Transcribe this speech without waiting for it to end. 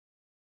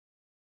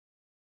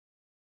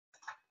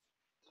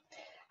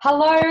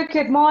Hello,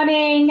 good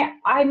morning.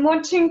 I'm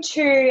wanting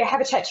to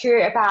have a chat to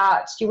you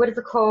about, you would have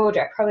recalled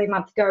probably a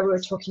month ago, we were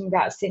talking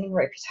about sending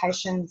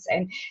reputations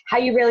and how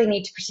you really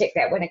need to protect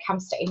that when it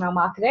comes to email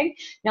marketing.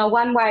 Now,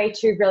 one way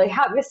to really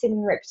help with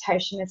sending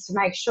reputation is to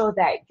make sure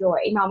that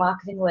your email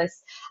marketing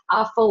lists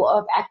are full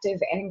of active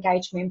and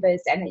engaged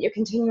members and that you're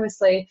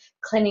continuously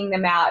cleaning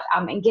them out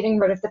and getting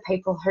rid of the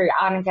people who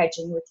aren't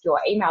engaging with your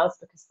emails,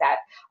 because that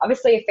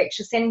obviously affects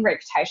your sending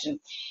reputation.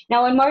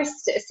 Now, in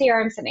most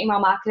CRMs and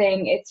email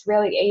marketing, it's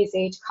really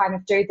easy to kind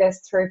of do this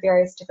through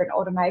various different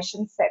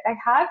automations that they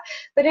have,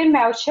 but in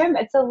MailChimp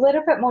it's a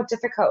little bit more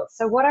difficult.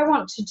 So what I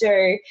want to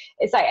do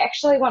is I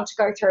actually want to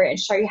go through and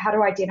show you how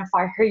to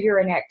identify who your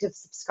inactive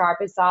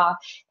subscribers are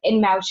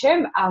in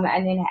MailChimp,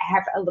 and then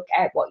have a look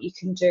at what you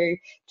can do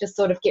to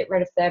sort of get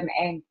rid of them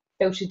and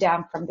filter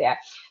down from there.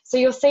 So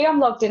you'll see I'm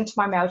logged into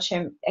my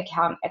MailChimp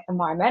account at the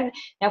moment.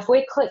 Now if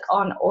we click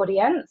on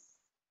audience,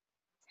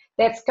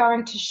 that's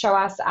going to show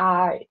us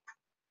our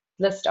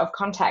list of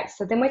contacts.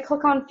 So then we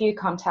click on view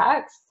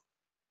contacts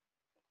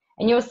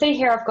and you'll see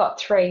here I've got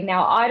 3.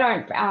 Now I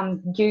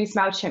don't use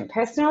MailChimp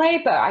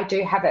personally, but I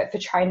do have it for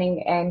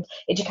training and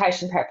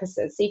education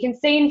purposes. So you can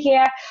see in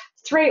here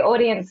 3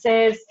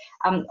 audiences,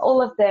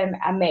 all of them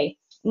are me.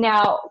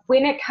 Now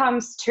when it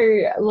comes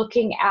to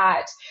looking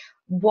at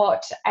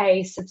what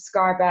a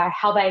subscriber,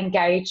 how they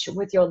engage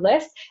with your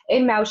list,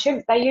 in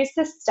MailChimp, they use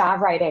the star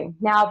rating.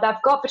 Now,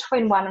 they've got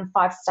between 1 and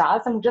 5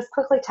 stars, and we'll just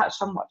quickly touch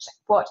on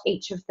what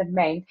each of them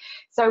mean.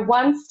 So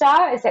 1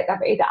 star is that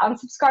they've either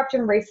unsubscribed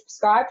and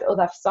resubscribed, or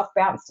they've soft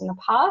bounced in the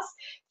past.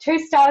 2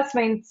 stars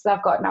means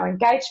they've got no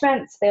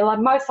engagement, so they're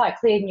most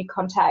likely a new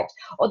contact,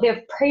 or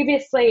they've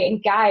previously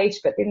engaged,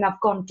 but then they've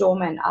gone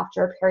dormant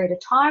after a period of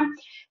time.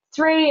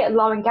 3,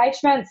 low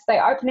engagements, they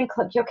open and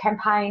click your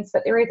campaigns,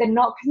 but they're either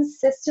not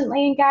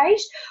consistently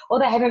engaged or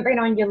they haven't been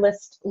on your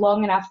list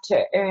long enough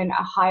to earn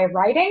a higher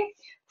rating.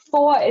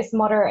 4 is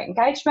moderate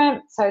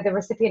engagement, so the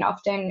recipient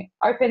often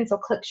opens or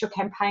clicks your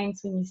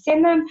campaigns when you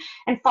send them.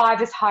 And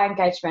 5 is high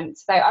engagement,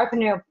 so they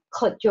open or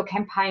click your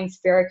campaigns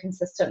very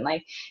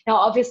consistently. Now,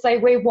 obviously,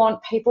 we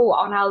want people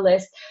on our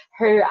list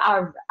who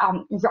are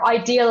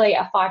ideally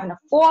a 5 and a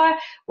 4,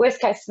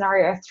 worst case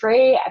scenario a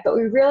 3, but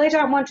we really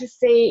don't want to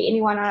see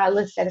anyone on our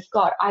list that have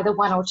got either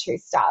 1 or 2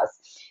 stars.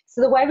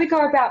 So the way we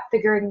go about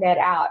figuring that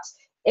out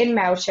in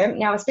MailChimp,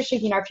 now especially,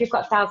 if you've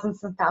got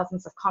thousands and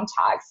thousands of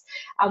contacts,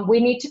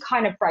 we need to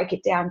kind of break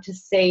it down to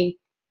see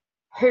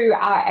who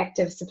our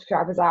active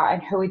subscribers are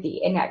and who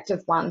the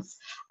inactive ones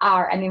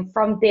are. And then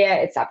from there,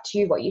 it's up to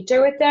you what you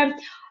do with them.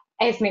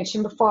 As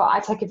mentioned before, I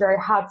take a very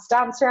hard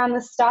stance around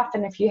this stuff.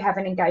 And if you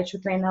haven't engaged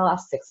with me in the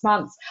last 6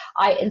 months,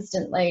 I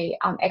instantly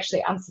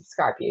actually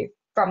unsubscribe you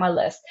from my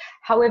list.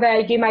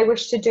 However, you may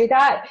wish to do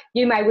that.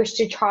 You may wish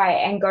to try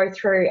and go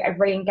through a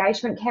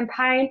re-engagement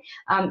campaign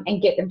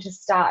and get them to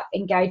start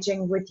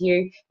engaging with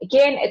you.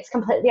 Again, it's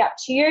completely up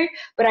to you,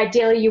 but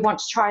ideally you want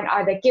to try and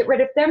either get rid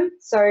of them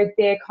so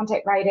their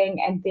contact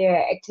rating and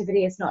their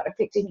activity is not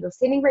affecting your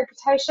sending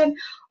reputation,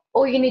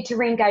 or you need to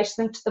re-engage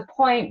them to the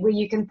point where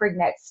you can bring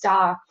that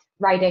star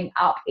rating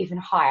up even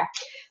higher.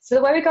 So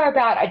the way we go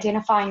about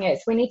identifying it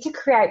is we need to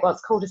create what's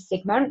called a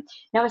segment.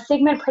 Now, a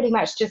segment pretty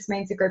much just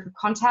means a group of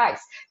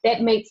contacts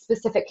that meet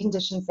specific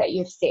conditions that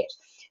you've set.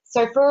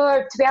 So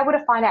to be able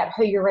to find out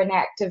who your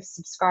inactive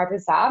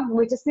subscribers are,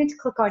 we just need to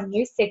click on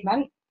New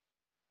Segment.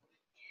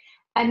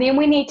 And then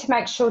we need to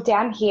make sure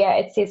down here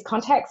it says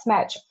contacts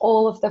match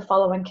all of the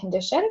following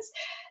conditions.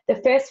 The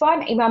first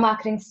one, email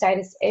marketing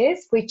status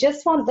is, we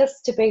just want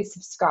this to be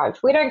subscribed.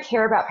 We don't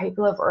care about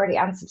people who have already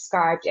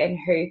unsubscribed and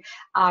who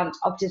aren't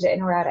opted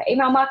in or out of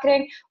email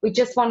marketing. We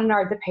just want to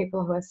know the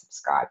people who are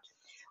subscribed.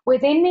 We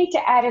then need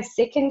to add a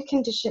second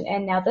condition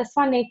in. Now this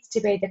one needs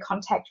to be the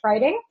contact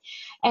rating.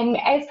 And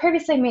as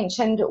previously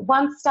mentioned,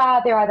 1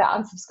 star, they're either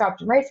unsubscribed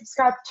and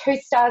resubscribed. 2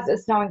 stars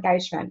is no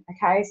engagement,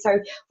 okay? So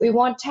we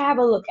want to have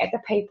a look at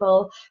the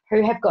people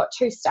who have got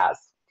 2 stars.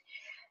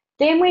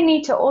 Then we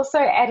need to also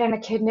add in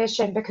a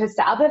condition, because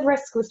the other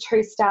risk with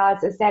 2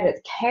 stars is that it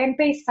can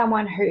be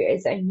someone who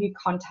is a new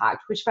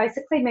contact, which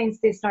basically means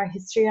there's no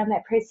history on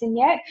that person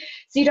yet.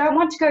 So you don't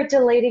want to go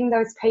deleting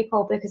those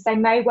people because they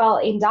may well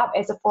end up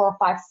as a 4 or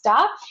 5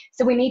 star.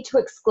 So we need to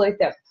exclude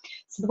them.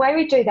 So the way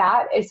we do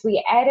that is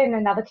we add in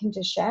another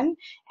condition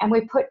and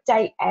we put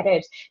date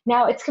added.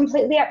 Now it's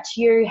completely up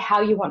to you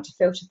how you want to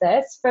filter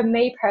this. For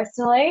me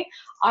personally,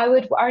 I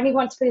would only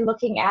want to be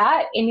looking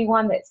at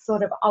anyone that's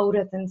sort of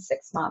older than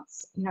 6 months.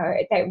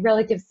 That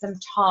really gives them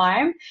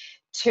time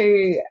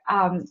to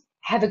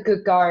have a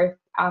good go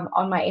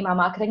on my email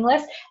marketing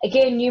list.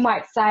 Again, you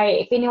might say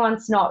if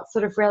anyone's not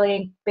sort of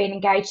really been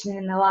engaged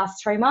in the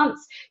last 3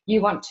 months,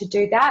 you want to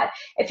do that.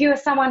 If you are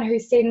someone who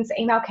sends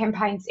email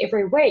campaigns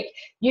every week,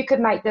 you could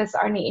make this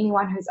only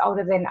anyone who's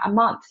older than a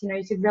month.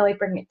 You could really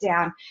bring it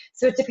down.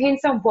 So it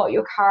depends on what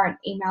your current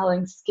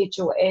emailing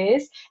schedule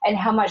is and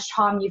how much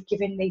time you've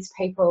given these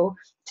people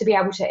to be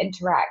able to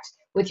interact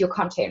with your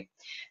content.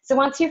 So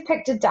once you've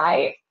picked a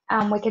date,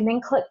 we can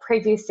then click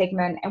preview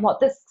segment, and what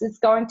this is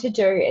going to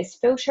do is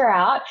filter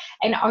out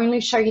and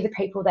only show you the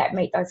people that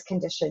meet those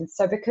conditions.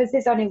 So because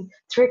there's only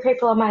 3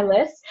 people on my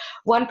list,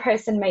 1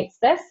 person meets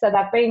this, so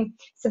they've been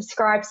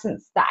subscribed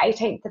since the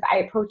 18th of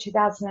April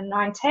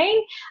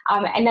 2019,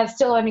 and they've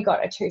still only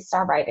got a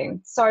 2-star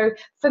rating. So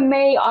for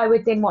me, I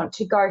would then want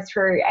to go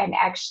through and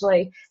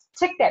actually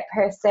tick that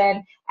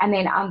person and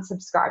then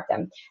unsubscribe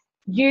them.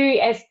 You,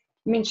 as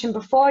mentioned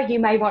before, you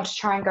may want to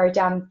try and go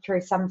down through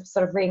some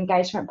sort of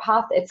re-engagement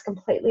path. It's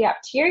completely up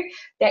to you.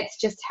 That's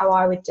just how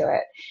I would do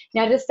it.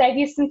 Now, to save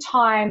you some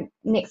time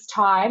next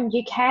time,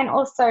 you can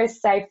also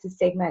save the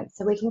segment.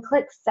 So we can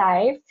click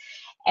save,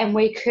 and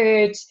we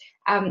could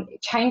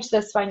change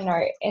this one,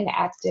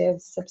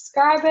 inactive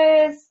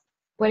subscribers,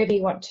 whatever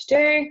you want to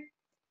do.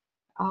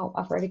 Oh,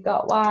 I've already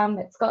got one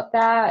that's got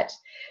that.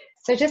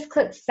 So just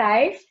click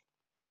save.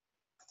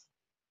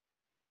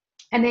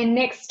 And then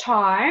next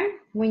time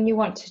when you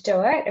want to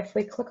do it, if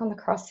we click on the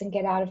cross and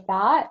get out of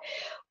that,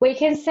 we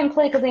can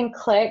simply then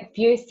click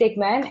view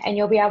segment, and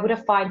you'll be able to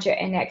find your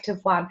inactive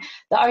one.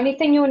 The only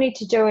thing you'll need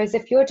to do is,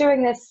 if you're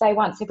doing this, say,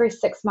 once every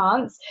 6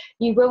 months,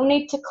 you will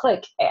need to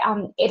click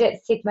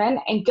edit segment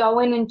and go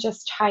in and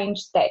just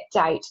change that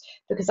date,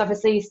 because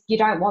obviously you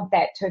don't want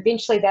that to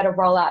eventually that'll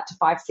roll out to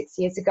 5-6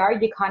 years ago.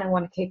 You kind of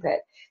want to keep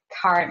it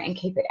current and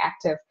keep it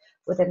active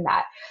within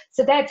that.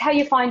 So that's how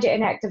you find your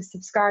inactive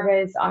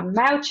subscribers on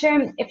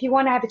MailChimp. If you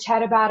want to have a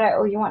chat about it,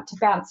 or you want to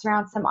bounce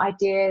around some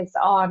ideas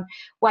on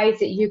ways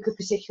that you could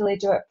particularly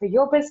do it for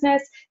your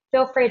business,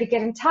 feel free to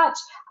get in touch.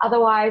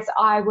 Otherwise,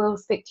 I will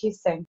speak to you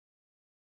soon.